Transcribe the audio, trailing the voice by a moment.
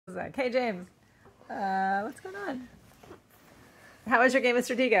Hey, James. What's going on? How was your game of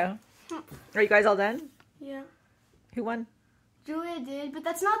Stratego? Are you guys all done? Yeah. Who won? Julia did, but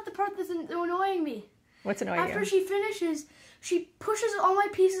that's not the part that's annoying me. What's annoying you? After she finishes, she pushes all my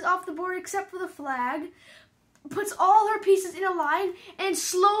pieces off the board except for the flag, puts all her pieces in a line, and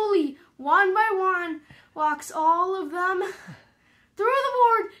slowly, one by one, walks all of them through the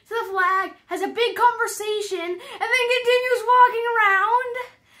board to the flag, has a big conversation, and then continues walking around.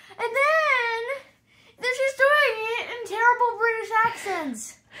 And then she's doing it in terrible British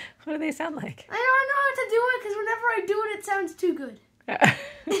accents. What do they sound like? I don't know how to do it because whenever I do it, it sounds too good.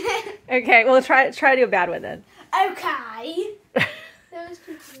 Okay, well try to do a bad one then. Okay. That was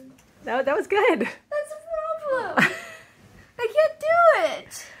too good. That was good. That's a problem. I can't do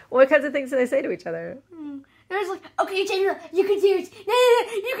it. What kinds of things do they say to each other? There's like, okay, General, you can do it. No,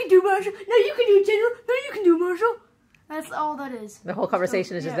 you can do Marshall. No, you can do it, General. No, you can do Marshall. That's all that is. The whole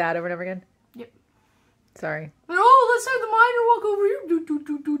conversation is just that over and over again? Yep. Sorry. And, oh, let's have the miner walk over here. Doot, doot,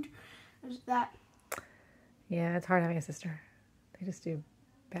 doot, doot. There's that. Yeah, it's hard having a sister. They just do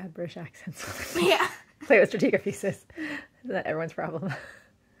bad British accents. Yeah. Play with Stratego pieces. Isn't that everyone's problem?